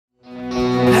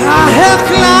have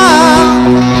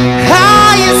climbed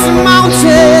highest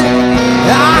mountain,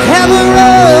 I have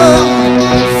run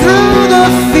through the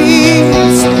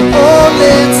fields,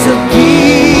 only to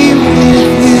be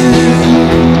with you,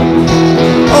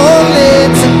 only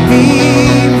to be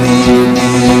with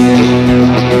you.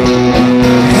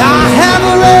 I have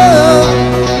run,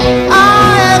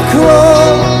 I have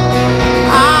crawled,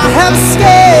 I have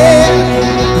scaled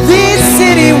these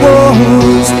city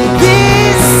walls,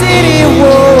 these city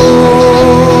walls,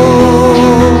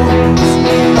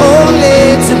 only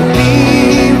to be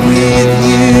with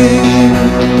you.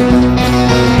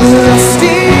 But I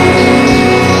still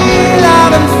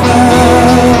haven't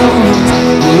found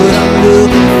what I'm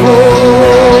looking for.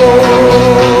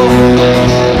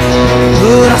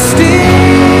 But I still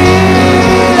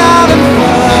haven't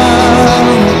found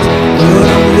what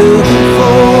I'm looking for.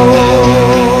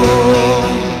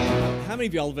 How many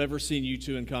of y'all have ever seen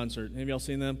U2 in concert? Have y'all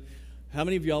seen them? How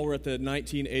many of y'all were at the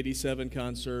 1987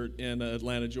 concert in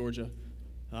Atlanta, Georgia?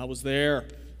 I was there.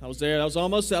 That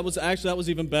was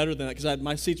even better than that because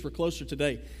my seats were closer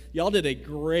today. Y'all did a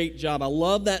great job. I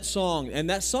love that song. And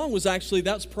that song was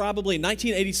that's probably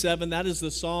 1987. That is the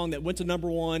song that went to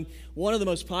 #1, one of the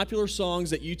most popular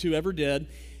songs that U2 ever did.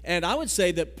 And I would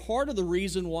say that part of the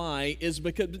reason why is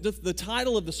because the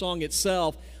title of the song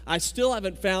itself, I still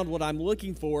haven't found what I'm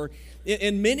looking for.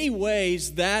 In many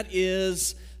ways, that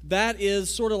is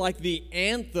sort of like the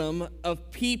anthem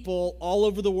of people all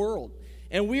over the world.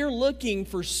 And we are looking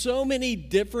for so many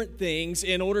different things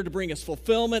in order to bring us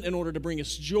fulfillment, in order to bring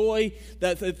us joy,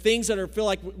 that the things that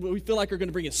we feel like are going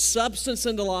to bring us substance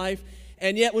into life.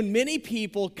 And yet when many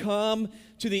people come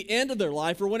to the end of their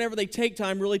life, or whenever they take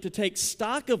time really to take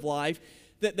stock of life,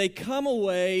 that they come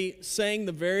away saying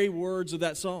the very words of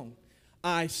that song.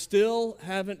 I still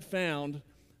haven't found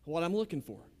what I'm looking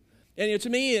for. And to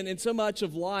me, in so much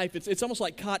of life, it's almost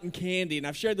like cotton candy. And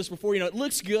I've shared this before. It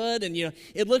looks good, and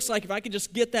it looks like if I could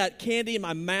just get that candy in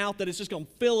my mouth, that it's just going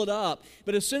to fill it up.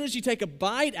 But as soon as you take a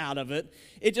bite out of it,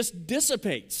 it just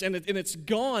dissipates, and it's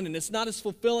gone, and it's not as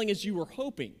fulfilling as you were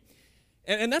hoping.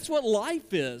 And that's what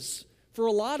life is for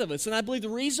a lot of us. And I believe the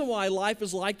reason why life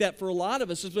is like that for a lot of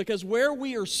us is because where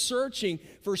we are searching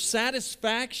for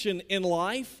satisfaction in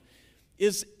life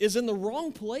is in the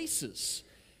wrong places.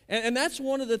 And that's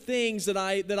one of the things that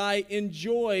I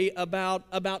enjoy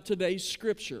about today's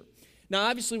scripture. Now,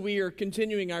 obviously, we are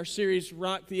continuing our series,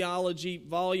 Rock Theology,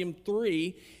 Volume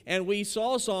 3, and we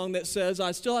saw a song that says,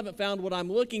 I still haven't found what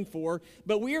I'm looking for,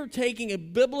 but we are taking a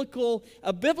biblical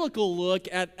look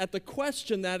at the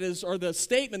question that is, or the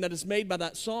statement that is made by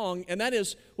that song, and that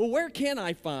is, well, where can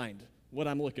I find what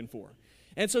I'm looking for?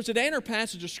 And so today in our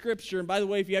passage of scripture, and by the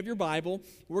way, if you have your Bible,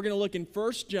 we're going to look in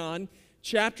 1 John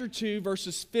chapter 2,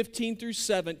 verses 15 through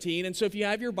 17. And so if you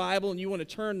have your Bible and you want to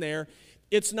turn there,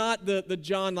 it's not the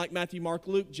John like Matthew, Mark,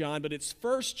 Luke, John, but it's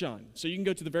 1 John. So you can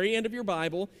go to the very end of your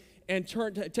Bible and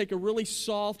take a really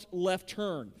soft left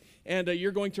turn. And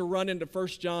you're going to run into 1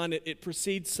 John. It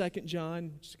precedes 2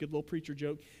 John. Just a good little preacher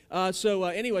joke.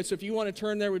 Anyway, so if you want to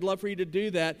turn there, we'd love for you to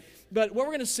do that. But what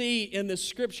we're going to see in this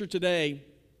scripture today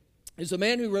is a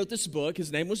man who wrote this book.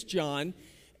 His name was John.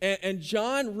 And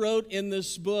John wrote in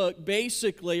this book,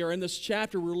 basically, or in this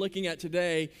chapter we're looking at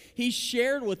today, he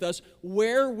shared with us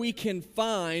where we can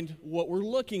find what we're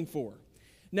looking for.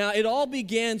 Now, it all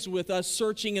begins with us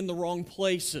searching in the wrong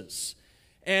places.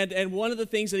 And one of the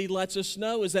things that he lets us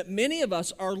know is that many of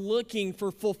us are looking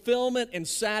for fulfillment and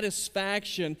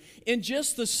satisfaction in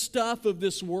just the stuff of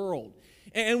this world.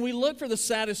 And we look for the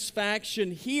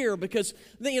satisfaction here because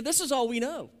this is all we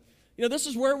know. This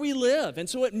is where we live, and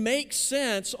so it makes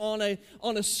sense on a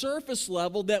surface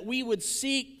level that we would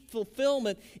seek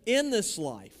fulfillment in this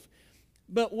life.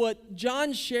 But what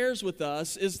John shares with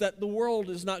us is that the world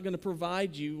is not going to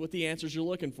provide you with the answers you're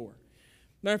looking for.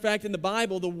 Matter of fact, in the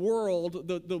Bible, the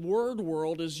word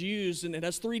world is used, and it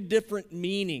has 3 different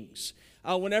meanings.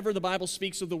 Whenever the Bible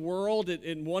speaks of the world,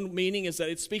 in one meaning is that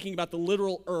it's speaking about the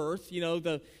literal earth,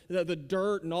 the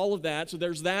dirt and all of that, so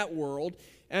there's that world.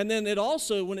 And then it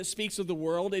also, when it speaks of the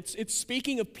world, it's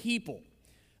speaking of people.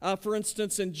 For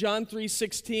instance, in John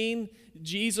 3:16,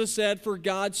 Jesus said, for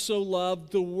God so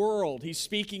loved the world. He's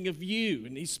speaking of you,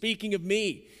 and he's speaking of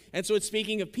me. And so it's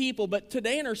speaking of people. But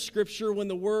today in our scripture, when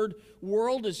the word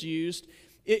world is used,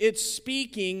 it's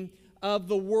speaking of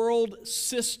the world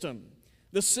system,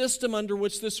 the system under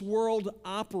which this world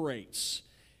operates.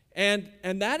 And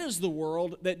that is the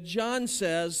world that John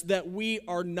says that we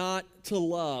are not to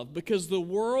love, because the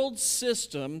world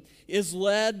system is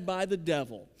led by the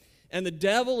devil. And the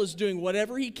devil is doing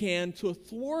whatever he can to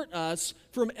thwart us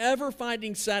from ever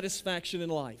finding satisfaction in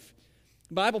life.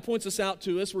 The Bible points this out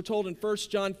to us. We're told in 1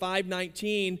 John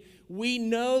 5:19, we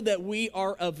know that we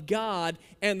are of God,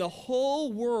 and the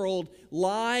whole world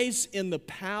lies in the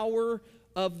power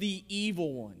of the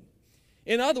evil one.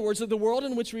 In other words, that the world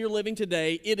in which we are living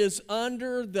today, it is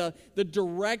under the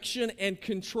direction and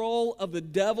control of the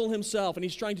devil himself, and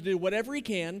he's trying to do whatever he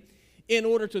can in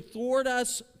order to thwart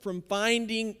us from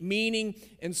finding meaning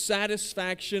and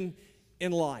satisfaction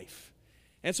in life.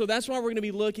 And so that's why we're going to be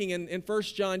looking in 1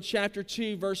 John chapter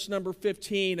 2, verse number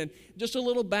 15. And just a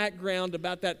little background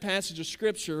about that passage of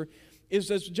Scripture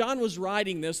is, as John was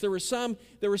writing this, there was some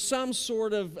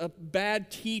sort of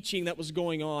bad teaching that was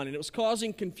going on, and it was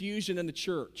causing confusion in the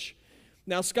church.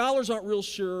 Now, scholars aren't real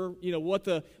sure, what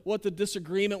the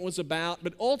disagreement was about,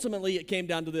 but ultimately it came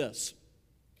down to this.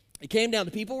 It came down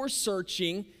to people were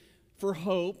searching for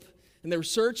hope, and they were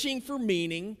searching for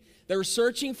meaning, they were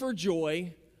searching for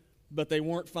joy, but they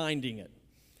weren't finding it.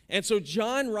 And so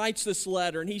John writes this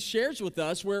letter, and he shares with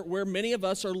us where many of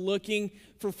us are looking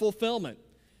for fulfillment.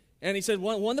 And he said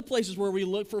one of the places where we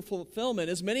look for fulfillment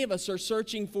is many of us are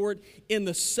searching for it in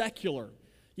the secular,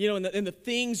 in the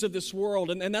things of this world.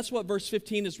 And that's what verse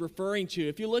 15 is referring to.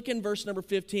 If you look in verse number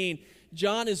 15,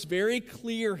 John is very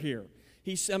clear here.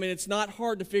 It's not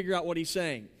hard to figure out what he's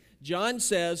saying. John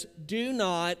says, do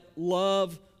not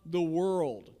love the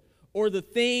world or the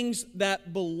things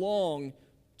that belong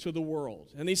to the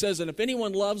world. And he says, and if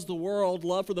anyone loves the world,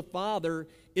 love for the Father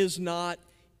is not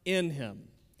in him.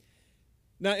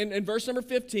 Now, in verse number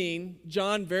 15,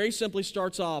 John very simply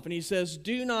starts off, and he says,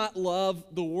 do not love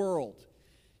the world.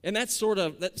 And that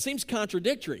seems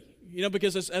contradictory,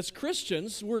 because as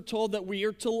Christians, we're told that we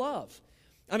are to love.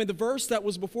 The verse that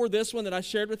was before this one that I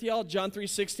shared with y'all, John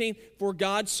 3:16, for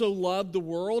God so loved the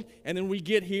world, and then we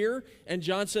get here, and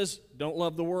John says, don't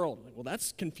love the world. Well,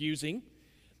 that's confusing.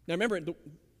 Now remember,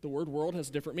 the word world has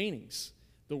different meanings.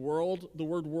 The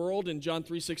word world in John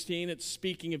 3:16, it's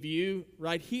speaking of you.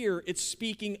 Right here, it's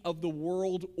speaking of the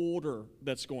world order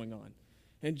that's going on.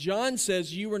 And John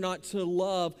says you are not to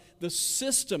love the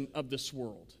system of this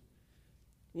world.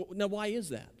 Well, now, why is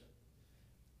that?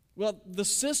 Well, the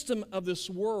system of this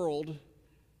world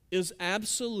is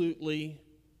absolutely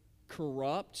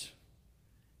corrupt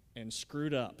and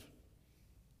screwed up.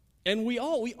 And we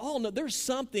all know there's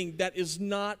something that is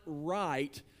not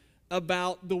right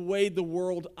about the way the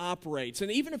world operates.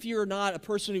 And even if you're not a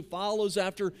person who follows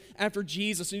after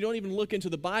Jesus and you don't even look into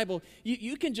the Bible,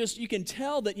 you can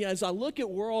tell that as I look at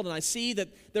world and I see that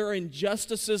there are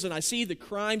injustices and I see the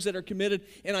crimes that are committed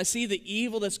and I see the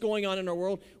evil that's going on in our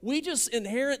world, we just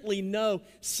inherently know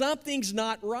something's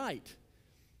not right.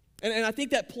 And I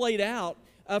think that played out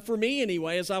for me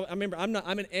anyway. As I remember,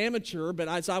 I'm an amateur, but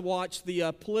as I watched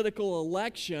the political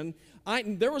election,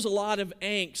 there was a lot of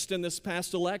angst in this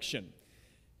past election.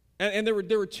 And there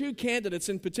were two candidates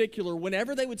in particular.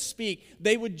 Whenever they would speak,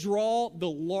 they would draw the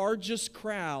largest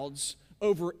crowds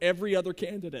over every other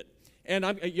candidate. And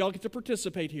y'all get to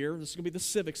participate here. This is going to be the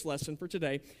civics lesson for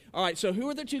today. All right, so who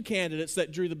are the two candidates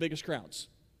that drew the biggest crowds?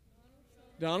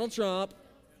 Donald Trump.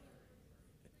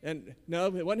 And no,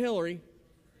 it wasn't Hillary.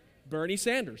 Bernie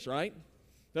Sanders, right?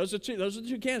 Those are the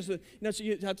two candidates. So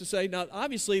you have to say, now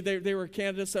obviously they were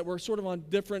candidates that were sort of on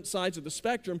different sides of the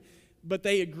spectrum, but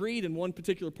they agreed in one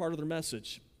particular part of their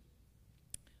message.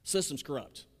 System's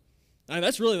corrupt.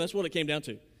 That's what it came down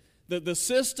to. The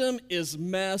system is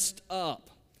messed up.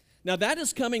 Now that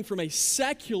is coming from a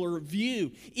secular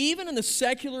view. Even in the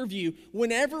secular view,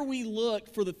 whenever we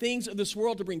look for the things of this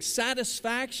world to bring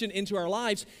satisfaction into our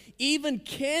lives, even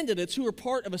candidates who are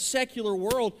part of a secular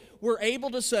world were able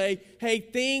to say, hey,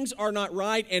 things are not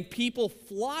right, and people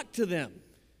flock to them.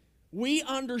 We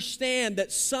understand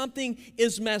that something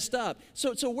is messed up.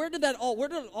 So where did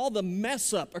all the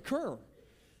mess up occur?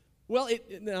 Well,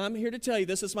 I'm here to tell you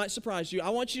this might surprise you. I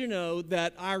want you to know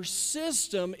that our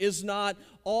system is not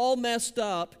all messed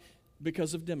up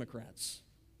because of Democrats.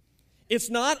 It's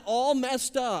not all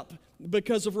messed up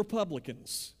because of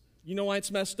Republicans. You know why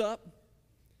it's messed up?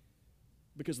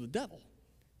 Because of the devil.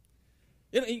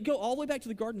 You go all the way back to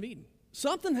the Garden of Eden.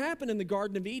 Something happened in the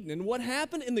Garden of Eden. And what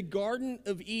happened in the Garden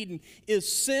of Eden is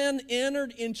sin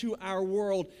entered into our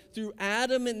world through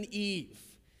Adam and Eve.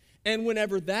 And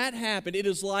whenever that happened, it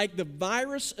is like the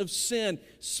virus of sin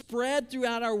spread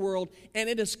throughout our world, and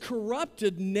it has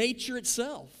corrupted nature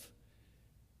itself.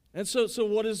 And so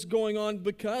what is going on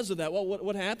because of that? Well,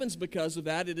 what happens because of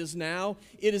that? It is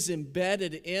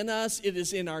embedded in us. It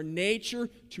is in our nature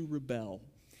to rebel.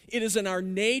 It is in our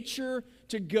nature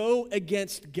to go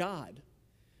against God.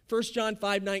 1 John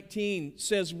 5:19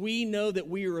 says, we know that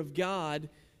we are of God,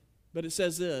 but it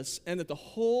says this, and that the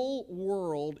whole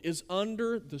world is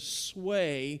under the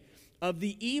sway of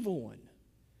the evil one.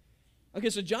 Okay,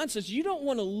 so John says you don't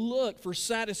want to look for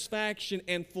satisfaction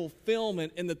and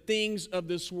fulfillment in the things of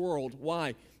this world.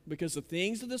 Why? Because the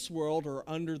things of this world are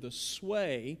under the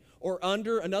sway, or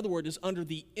another word is under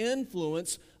the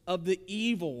influence of the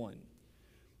evil one.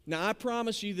 Now, I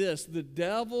promise you this, the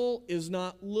devil is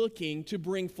not looking to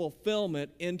bring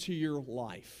fulfillment into your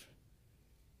life.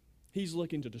 He's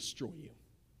looking to destroy you.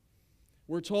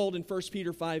 We're told in 1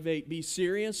 Peter 5:8, be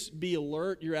serious, be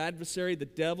alert. Your adversary, the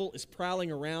devil, is prowling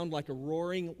around like a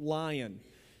roaring lion,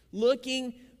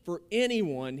 looking for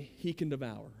anyone he can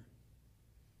devour.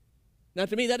 Now,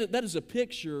 to me, that is a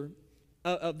picture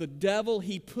of the devil.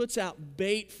 He puts out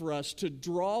bait for us to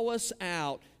draw us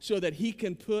out so that he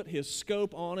can put his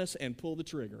scope on us and pull the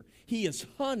trigger. He is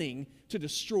hunting to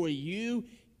destroy you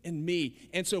and me.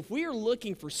 And so if we are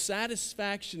looking for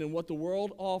satisfaction in what the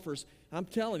world offers, I'm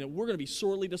telling you, we're going to be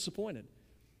sorely disappointed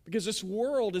because this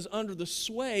world is under the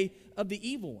sway of the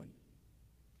evil one.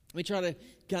 Let me try to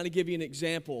kind of give you an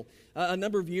example. A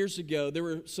number of years ago, there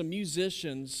were some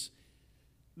musicians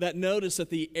that noticed that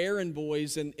the errand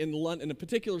boys in London, in a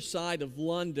particular side of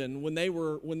London, when they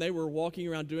were walking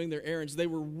around doing their errands, they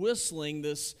were whistling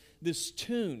this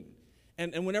tune.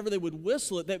 And whenever they would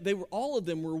whistle it, all of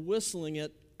them were whistling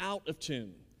it out of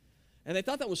tune. And they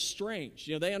thought that was strange.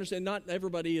 You know, they understand not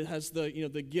everybody has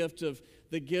the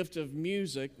gift of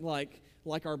music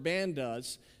like our band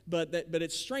does, but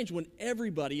it's strange when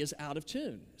everybody is out of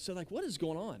tune. So like, what is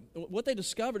going on? What they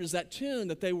discovered is that tune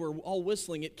that they were all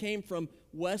whistling, it came from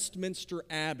Westminster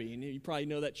Abbey. And you probably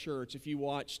know that church if you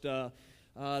watched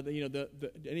any of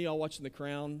y'all watching The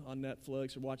Crown on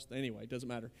Netflix or anyway, it doesn't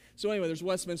matter. So anyway, there's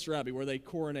Westminster Abbey where they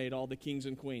coronate all the kings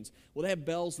and queens. Well, they have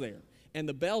bells there. And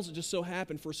the bells, it just so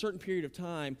happened, for a certain period of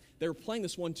time, they were playing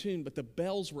this one tune, but the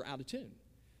bells were out of tune.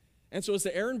 And so as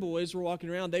the errand boys were walking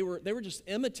around, they were just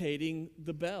imitating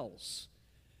the bells.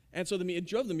 And so it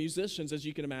drove the musicians, as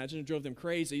you can imagine, it drove them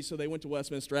crazy. So they went to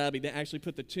Westminster Abbey. They actually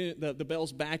put the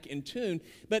bells back in tune.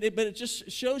 But it just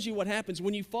shows you what happens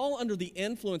when you fall under the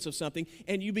influence of something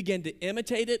and you begin to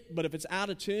imitate it, but if it's out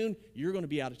of tune, you're going to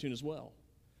be out of tune as well.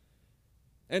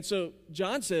 And so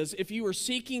John says, if you are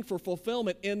seeking for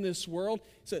fulfillment in this world,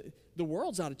 so the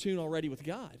world's out of tune already with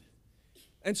God.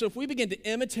 And so if we begin to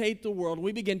imitate the world,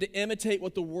 we begin to imitate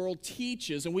what the world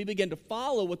teaches, and we begin to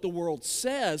follow what the world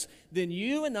says, then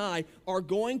you and I are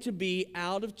going to be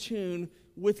out of tune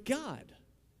with God.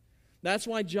 That's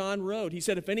why John wrote, he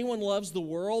said, if anyone loves the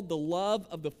world, the love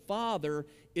of the Father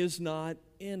is not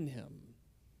in him.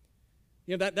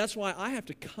 You know, that's why I have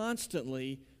to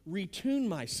constantly retune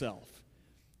myself,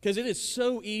 because it is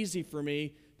so easy for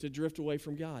me to drift away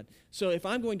from God. So if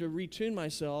I'm going to retune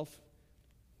myself,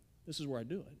 this is where I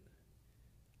do it.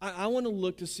 I want to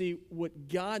look to see what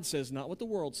God says, not what the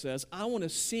world says. I want to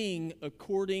sing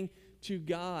according to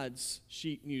God's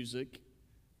sheet music,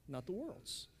 not the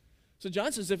world's. So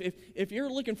John says if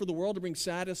you're looking for the world to bring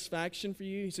satisfaction for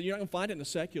you, he said you're not going to find it in the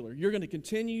secular. You're going to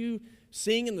continue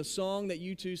singing the song that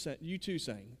you two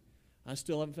sang. I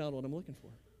still haven't found what I'm looking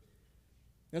for.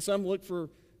 And some look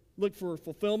for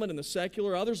fulfillment in the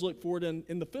secular. Others look for it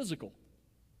in the physical.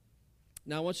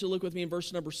 Now, I want you to look with me in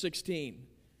verse number 16.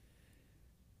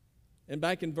 And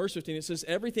back in verse 15, it says,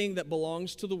 everything that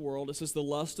belongs to the world, it says the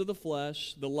lust of the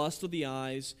flesh, the lust of the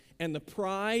eyes, and the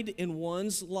pride in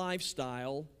one's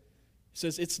lifestyle, it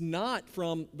says it's not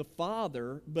from the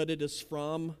Father, but it is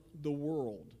from the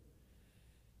world.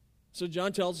 So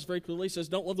John tells us very clearly, he says,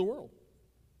 don't love the world.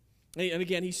 And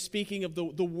again, he's speaking of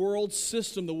the world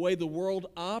system, the way the world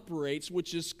operates,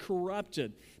 which is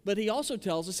corrupted. But he also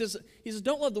tells us, he says,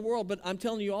 don't love the world, but I'm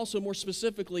telling you also more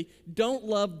specifically, don't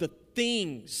love the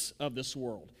things of this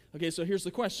world. Okay, so here's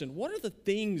the question. What are the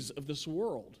things of this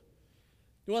world?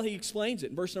 Well, he explains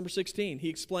it in verse number 16. He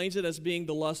explains it as being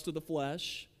the lust of the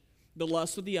flesh, the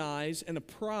lust of the eyes, and a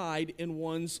pride in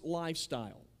one's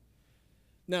lifestyle.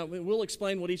 Now, we'll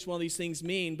explain what each one of these things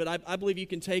mean, but I believe you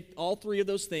can take all three of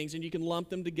those things and you can lump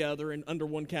them together under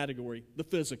one category, the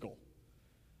physical.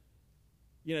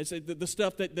 You know, the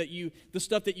stuff that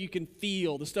you can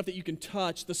feel, the stuff that you can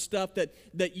touch, the stuff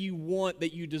that you want,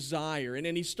 that you desire. And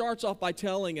he starts off by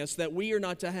telling us that we are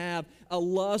not to have a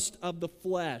lust of the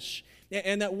flesh.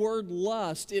 And that word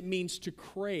lust, it means to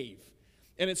crave.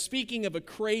 And it's speaking of a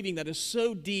craving that is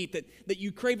so deep that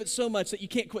you crave it so much that you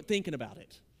can't quit thinking about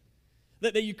it.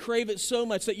 That you crave it so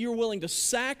much that you're willing to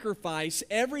sacrifice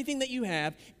everything that you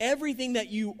have, everything that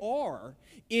you are,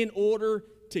 in order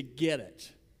to get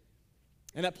it.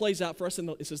 And that plays out for us,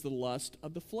 it says the lust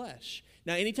of the flesh.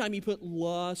 Now, anytime you put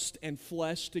lust and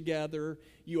flesh together,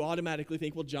 you automatically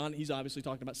think, well, John, he's obviously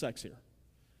talking about sex here.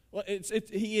 Well,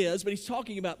 he is, but he's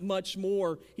talking about much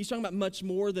more. He's talking about much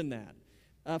more than that.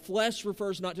 Flesh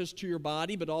refers not just to your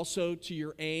body, but also to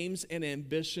your aims and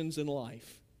ambitions in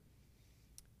life.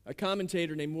 A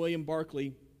commentator named William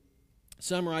Barclay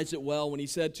summarized it well when he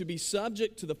said, "To be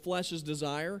subject to the flesh's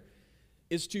desire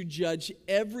is to judge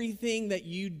everything that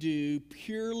you do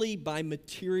purely by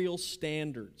material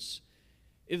standards.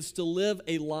 It is to live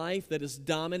a life that is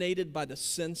dominated by the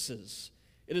senses.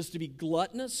 It is to be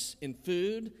gluttonous in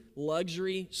food,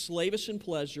 luxury, slavish in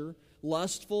pleasure,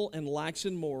 lustful and lax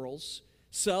in morals,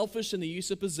 selfish in the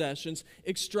use of possessions,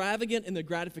 extravagant in the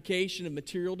gratification of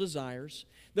material desires.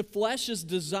 The flesh's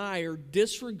desire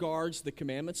disregards the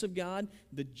commandments of God,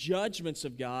 the judgments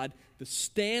of God, the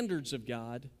standards of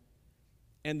God,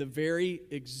 and the very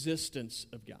existence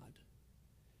of God."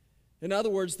 In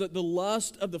other words, the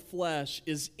lust of the flesh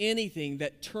is anything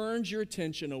that turns your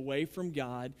attention away from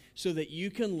God so that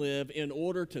you can live in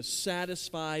order to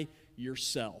satisfy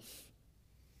yourself.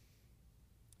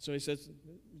 So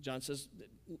John says,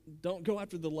 don't go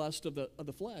after the lust of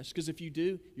the flesh, because if you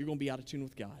do, you're going to be out of tune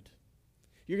with God.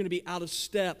 You're going to be out of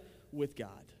step with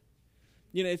God.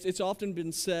 You know, it's often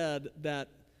been said that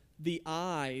the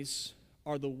eyes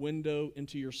are the window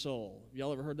into your soul.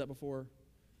 Y'all ever heard that before?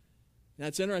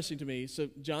 That's interesting to me. So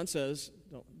John says,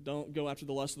 don't go after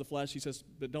the lust of the flesh. He says,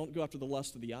 but don't go after the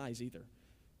lust of the eyes either.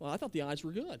 Well, I thought the eyes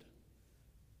were good.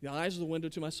 The eyes are the window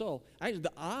to my soul.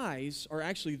 The eyes are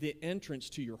actually the entrance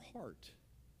to your heart.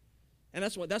 And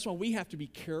that's why we have to be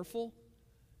careful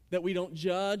that we don't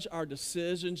judge our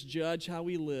decisions, judge how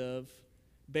we live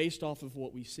based off of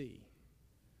what we see.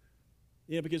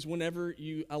 Yeah, because whenever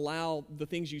you allow the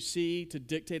things you see to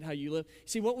dictate how you live,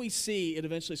 see, what we see, it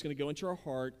eventually is going to go into our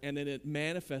heart, and then it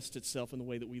manifests itself in the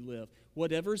way that we live.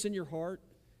 Whatever's in your heart,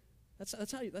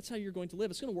 that's how you're going to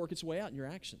live. It's going to work its way out in your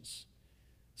actions.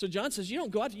 So John says, you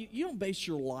don't base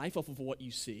your life off of what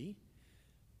you see.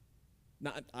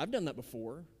 Now, I've done that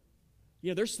before.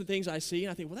 You know, there's the things I see,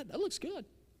 and I think, well, that looks good.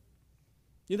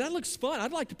 You know, that looks fun.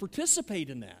 I'd like to participate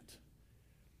in that.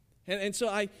 And so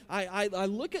I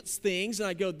look at things and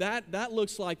I go, that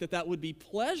looks like that would be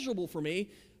pleasurable for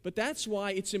me, but that's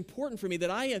why it's important for me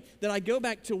that I go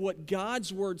back to what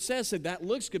God's Word says. Say, that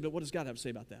looks good, but what does God have to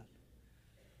say about that?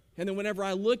 And then whenever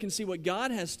I look and see what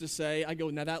God has to say, I go,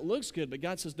 now that looks good, but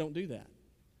God says don't do that.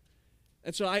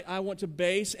 And so I want to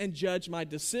base and judge my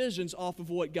decisions off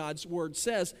of what God's Word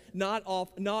says, not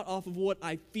off of what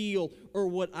I feel or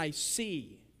what I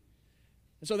see.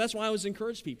 And so that's why I always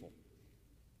encourage people.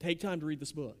 Take time to read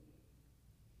this book.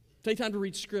 Take time to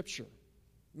read Scripture.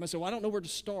 You might say, well, I don't know where to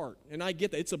start. And I get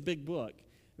that. It's a big book.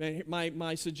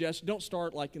 My suggestion, don't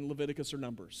start like in Leviticus or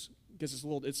Numbers, because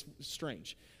it's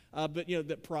strange. But, you know,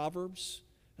 that Proverbs,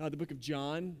 the book of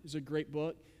John is a great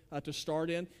book to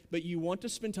start in. But you want to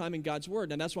spend time in God's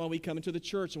Word. And that's why we come into the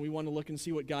church and we want to look and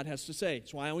see what God has to say.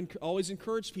 That's why I always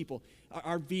encourage people,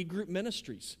 our V-group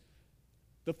ministries.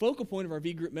 The focal point of our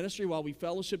V-group ministry, while we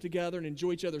fellowship together and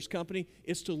enjoy each other's company,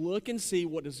 is to look and see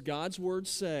what does God's Word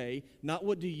say, not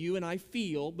what do you and I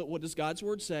feel, but what does God's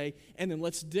Word say, and then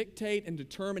let's dictate and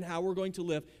determine how we're going to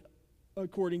live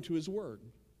according to His Word.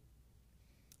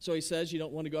 So he says you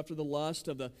don't want to go after the lust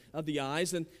of the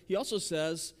eyes, and he also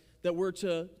says that we're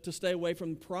to stay away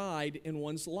from pride in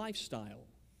one's lifestyle.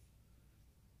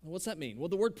 What's that mean? Well,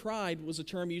 the word pride was a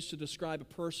term used to describe a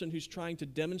person who's trying to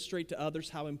demonstrate to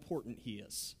others how important he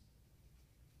is.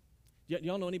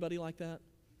 Y'all know anybody like that?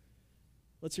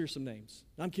 Let's hear some names.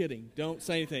 I'm kidding. Don't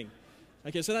say anything.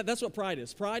 Okay, so that's what pride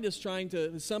is. Pride is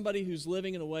somebody who's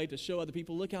living in a way to show other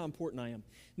people, look how important I am.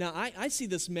 Now, I see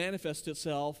this manifest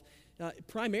itself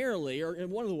primarily, or in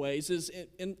one of the ways, is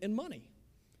in money.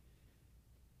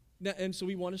 Now, and so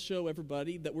we want to show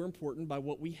everybody that we're important by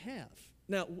what we have.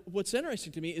 Now, what's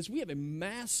interesting to me is we have a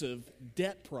massive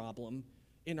debt problem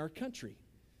in our country,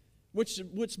 which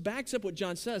backs up what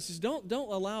John says. Is don't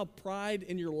allow pride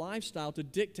in your lifestyle to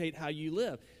dictate how you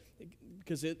live,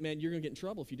 because you're going to get in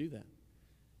trouble if you do that.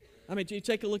 I mean, you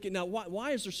take a look at now.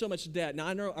 Why is there so much debt? Now,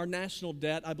 I know our national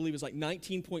debt, I believe, is like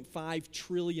 $19.5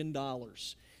 trillion.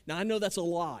 Now, I know that's a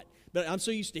lot, but I'm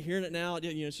so used to hearing it now.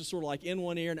 You know, it's just sort of like in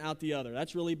one ear and out the other.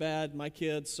 That's really bad. My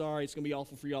kids, sorry, it's going to be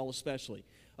awful for y'all especially.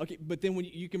 Okay, but then when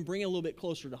you can bring it a little bit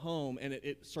closer to home, and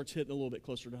it starts hitting a little bit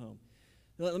closer to home.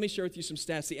 Now, let me share with you some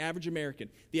stats. The average American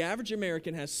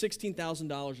has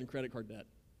 $16,000 in credit card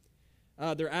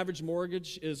debt. Their average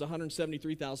mortgage is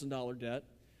 $173,000 debt.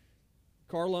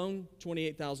 Car loan,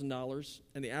 $28,000,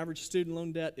 and the average student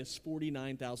loan debt is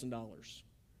 $49,000.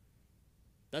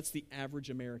 That's the average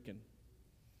American.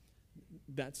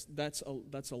 That's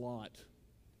a lot,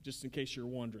 just in case you're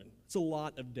wondering. It's a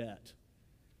lot of debt.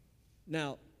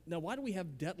 Now, Now, why do we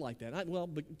have debt like that? Well,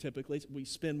 typically we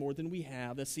spend more than we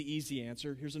have. That's the easy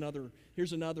answer. Here's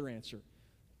another answer.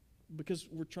 Because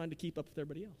we're trying to keep up with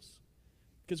everybody else.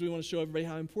 Because we want to show everybody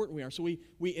how important we are. So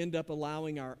we end up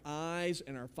allowing our eyes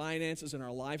and our finances and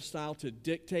our lifestyle to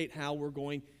dictate how we're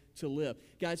going to live.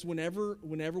 Guys, whenever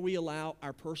we allow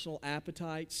our personal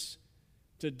appetites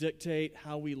to dictate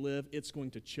how we live, it's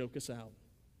going to choke us out.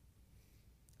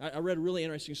 I read a really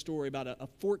interesting story about a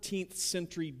 14th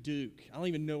century duke. I don't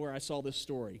even know where I saw this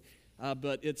story,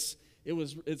 but it's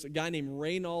a guy named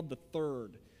Reynold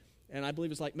III, and I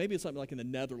believe maybe it's something like in the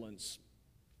Netherlands,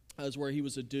 is where he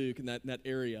was a duke in that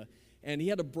area. And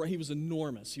he was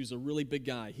enormous. He was a really big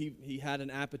guy. He had an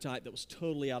appetite that was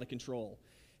totally out of control.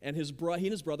 And he and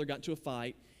his brother got into a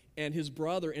fight, and his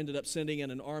brother ended up sending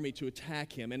in an army to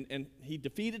attack him. And he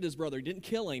defeated his brother. He didn't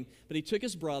kill him, but he took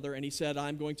his brother and he said,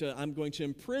 I'm going to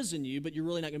imprison you, but you're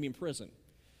really not going to be in prison.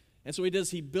 And so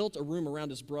he built a room around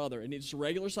his brother, and it's a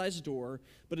regular-sized door,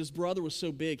 but his brother was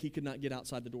so big he could not get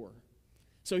outside the door.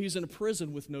 So he was in a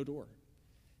prison with no door.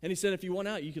 And he said, if you want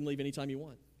out, you can leave anytime you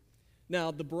want.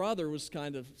 Now, the brother was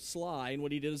kind of sly, and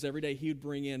what he did is every day he would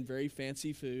bring in very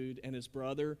fancy food, and his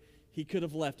brother, he could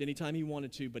have left anytime he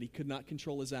wanted to, but he could not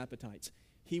control his appetites.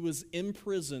 He was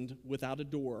imprisoned without a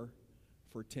door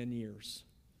for 10 years.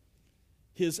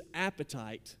 His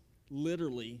appetite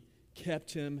literally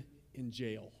kept him in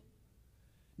jail.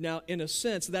 Now, in a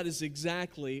sense, that is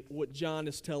exactly what John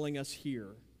is telling us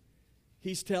here.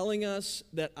 He's telling us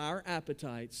that our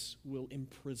appetites will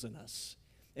imprison us.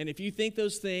 And if you think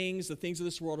those things, the things of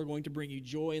this world, are going to bring you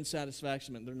joy and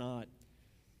satisfaction, they're not.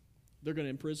 They're going to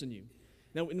imprison you.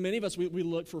 Now, many of us, we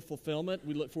look for fulfillment.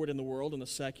 We look for it in the world, in the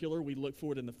secular. We look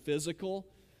for it in the physical.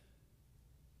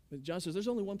 But John says there's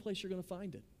only one place you're going to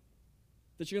find it,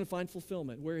 that you're going to find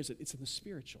fulfillment. Where is it? It's in the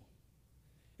spiritual.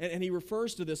 And he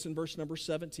refers to this in verse number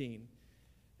 17.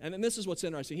 And then this is what's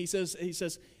interesting. He says,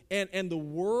 and the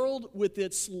world with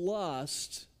its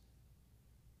lust,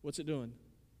 what's it doing?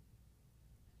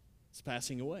 It's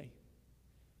passing away.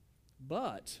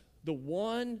 But the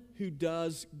one who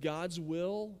does God's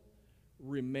will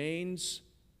remains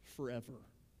forever.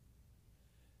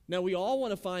 Now, we all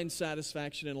want to find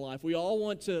satisfaction in life. We all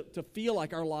want to feel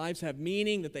like our lives have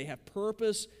meaning, that they have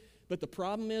purpose. But the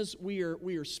problem is we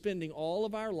are spending all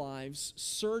of our lives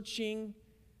searching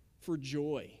for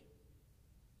joy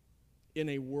in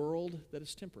a world that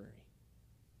is temporary.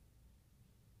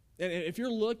 And if you're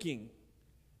looking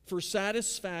for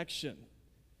satisfaction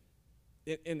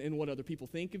in what other people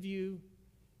think of you,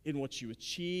 in what you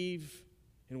achieve,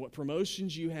 in what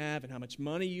promotions you have, and how much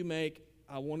money you make,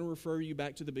 I want to refer you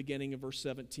back to the beginning of verse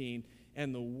 17.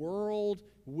 And the world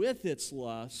with its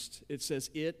lust, it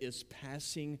says, it is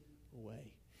passing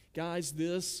away. Guys,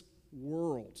 this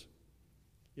world,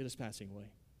 it is passing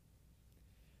away.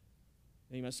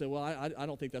 And you might say, well, I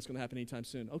don't think that's going to happen anytime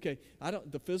soon. Okay,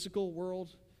 the physical world,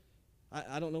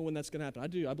 I don't know when that's going to happen.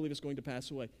 I believe it's going to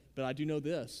pass away. But I do know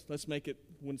this. Let's make it,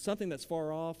 when something that's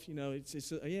far off,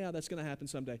 it's yeah, that's going to happen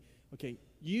someday. Okay,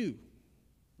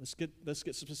 let's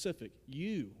get specific.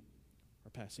 You are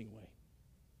passing away.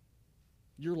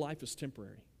 Your life is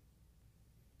temporary.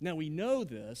 Now, we know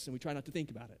this, and we try not to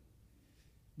think about it.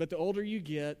 But the older you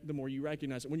get, the more you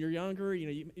recognize it. When you're younger,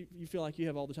 you feel like you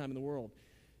have all the time in the world.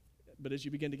 But as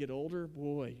you begin to get older,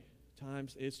 boy,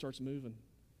 it starts moving.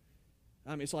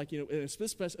 I mean, it's like, it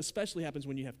especially happens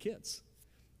when you have kids.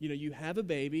 You have a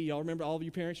baby. Y'all remember, all of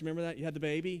you parents remember that? You had the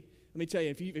baby. Let me tell you,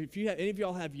 if you have, any of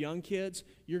y'all have young kids,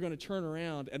 you're going to turn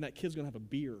around and that kid's going to have a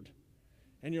beard.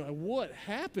 And you're like, what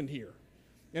happened here?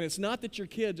 And it's not that your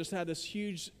kid just had this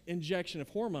huge injection of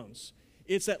hormones.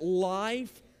 It's that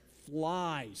life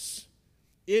flies.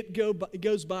 It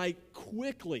goes by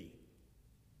quickly.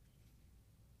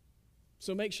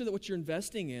 So make sure that what you're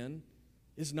investing in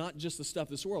is not just the stuff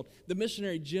of this world. The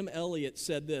missionary Jim Elliot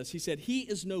said this. He said, he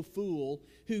is no fool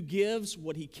who gives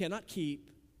what he cannot keep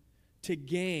to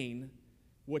gain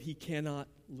what he cannot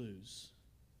lose.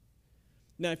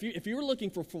 Now, if you were looking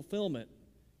for fulfillment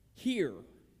here,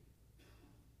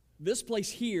 this place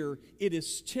here, it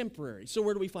is temporary. So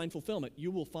where do we find fulfillment?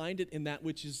 You will find it in that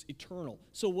which is eternal.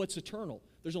 So what's eternal?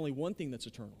 There's only one thing that's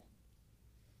eternal.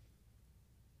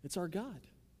 It's our God.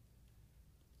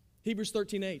 Hebrews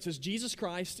 13:8 says, Jesus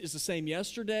Christ is the same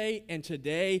yesterday and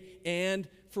today and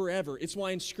forever. It's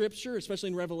why in Scripture, especially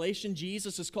in Revelation,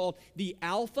 Jesus is called the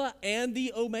Alpha and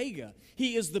the Omega.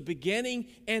 He is the beginning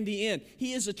and the end.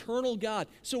 He is eternal God.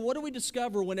 So what do we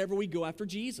discover whenever we go after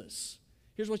Jesus?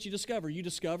 Here's what you discover. You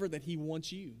discover that He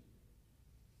wants you.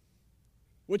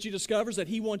 What you discover is that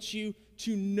He wants you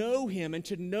to know Him and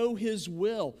to know His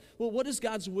will. Well, what is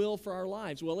God's will for our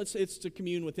lives? Well, it's to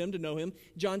commune with Him, to know Him.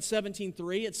 John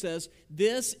 17:3, it says,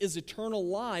 "This is eternal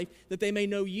life, that they may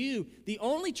know you, the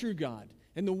only true God,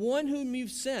 and the one whom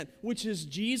you've sent, which is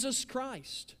Jesus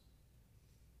Christ."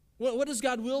 What does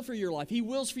God will for your life? He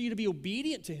wills for you to be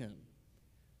obedient to Him.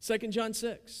 2 John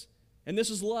 6, "And this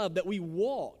is love, that we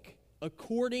walk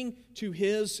according to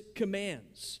His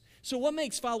commands." So what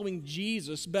makes following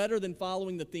Jesus better than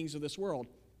following the things of this world?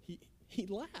 He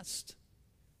lasts.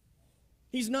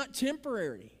 He's not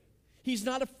temporary. He's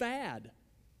not a fad.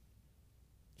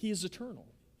 He is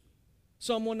eternal.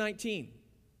 Psalm 119,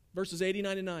 verses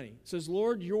 89 and 90 says,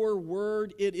 "Lord, your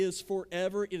word, it is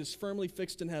forever. It is firmly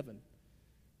fixed in heaven.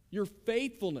 Your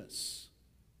faithfulness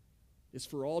is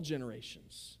for all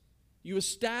generations. You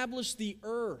establish the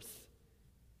earth,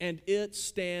 and it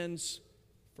stands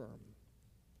firm."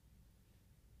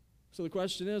 So the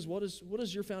question is, what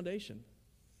is your foundation?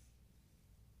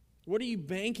 What are you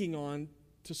banking on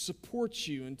to support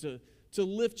you and to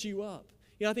lift you up?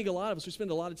 You know, I think a lot of us, we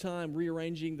spend a lot of time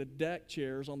rearranging the deck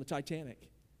chairs on the Titanic.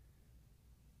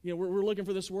 You know, we're looking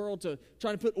for this world, to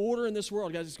trying to put order in this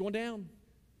world. Guys, it's going down.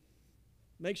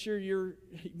 Make sure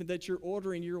that you're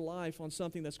ordering your life on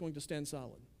something that's going to stand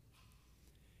solid.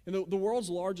 And the world's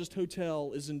largest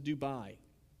hotel is in Dubai.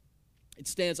 It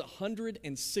stands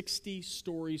 160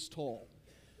 stories tall.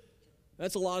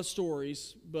 That's a lot of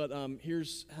stories, but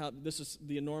here's how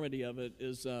the enormity of it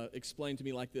is explained to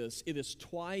me like this. It is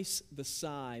twice the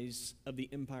size of the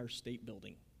Empire State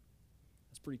Building.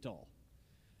 That's pretty tall.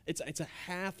 It's a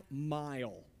half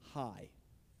mile high.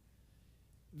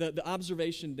 The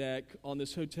observation deck on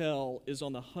this hotel is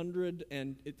on the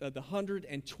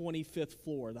 125th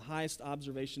floor, the highest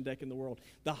observation deck in the world.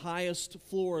 The highest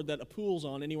floor that a pool's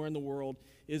on anywhere in the world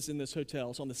is in this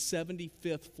hotel. It's on the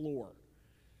 75th floor.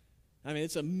 I mean,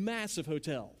 it's a massive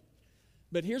hotel.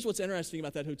 But here's what's interesting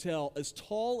about that hotel. As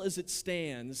tall as it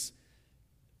stands,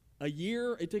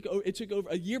 it took over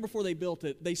a year before they built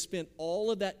it. They spent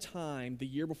all of that time, the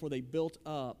year before they built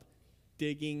up,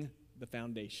 digging the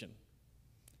foundation.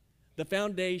 The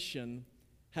foundation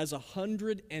has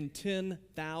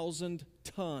 110,000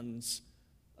 tons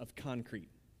of concrete.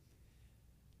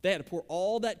 They had to pour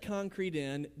all that concrete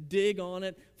in, dig on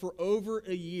it for over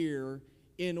a year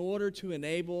in order to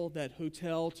enable that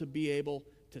hotel to be able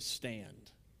to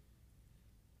stand.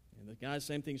 And the guys,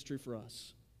 same thing is true for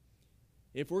us.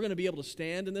 If we're going to be able to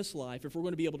stand in this life, if we're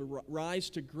going to be able to rise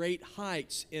to great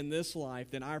heights in this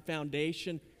life, then our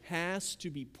foundation has to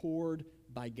be poured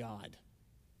by God.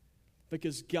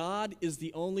 Because God is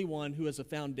the only one who has a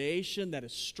foundation that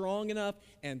is strong enough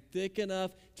and thick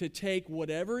enough to take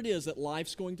whatever it is that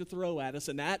life's going to throw at us.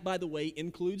 And that, by the way,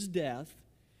 includes death.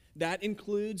 That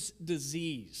includes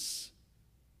disease.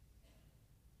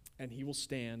 And He will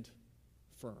stand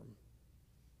firm.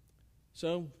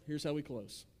 So, here's how we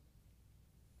close.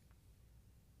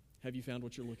 Have you found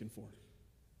what you're looking for?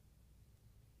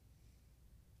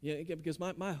 Yeah, because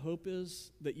my hope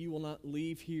is that you will not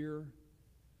leave here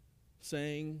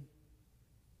saying,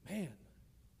 "Man,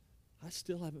 I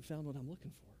still haven't found what I'm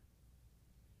looking for."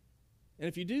 And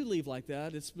if you do leave like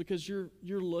that, it's because you're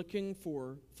looking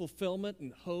for fulfillment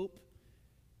and hope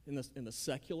in the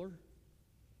secular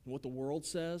and what the world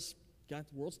says. God,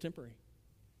 the world's temporary.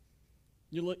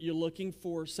 You're looking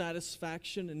for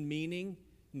satisfaction and meaning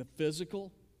in the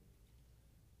physical.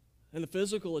 And the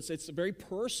physical, it's very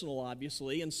personal,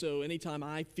 obviously. And so anytime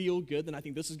I feel good, then I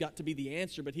think this has got to be the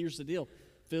answer. But here's the deal.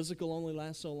 Physical only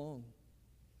lasts so long.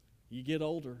 You get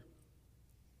older.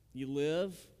 You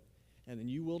live, and then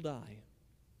you will die.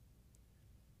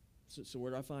 So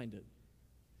where do I find it?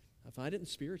 I find it in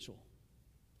spiritual.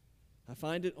 I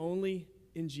find it only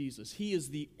in Jesus. He is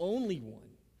the only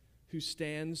one who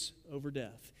stands over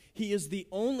death. He is the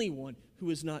only one who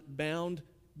is not bound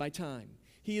by time.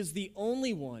 He is the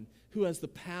only one who has the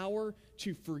power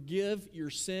to forgive your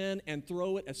sin and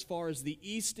throw it as far as the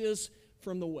east is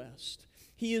from the west.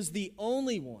 He is the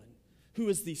only one who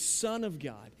is the Son of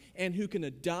God and who can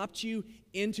adopt you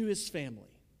into His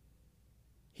family.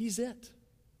 He's it.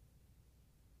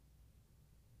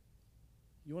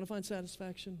 You want to find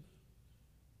satisfaction?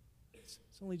 It's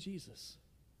only Jesus.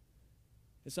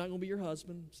 It's not going to be your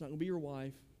husband. It's not going to be your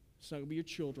wife. It's not going to be your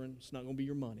children. It's not going to be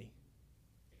your money.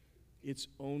 It's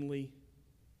only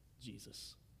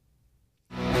Jesus.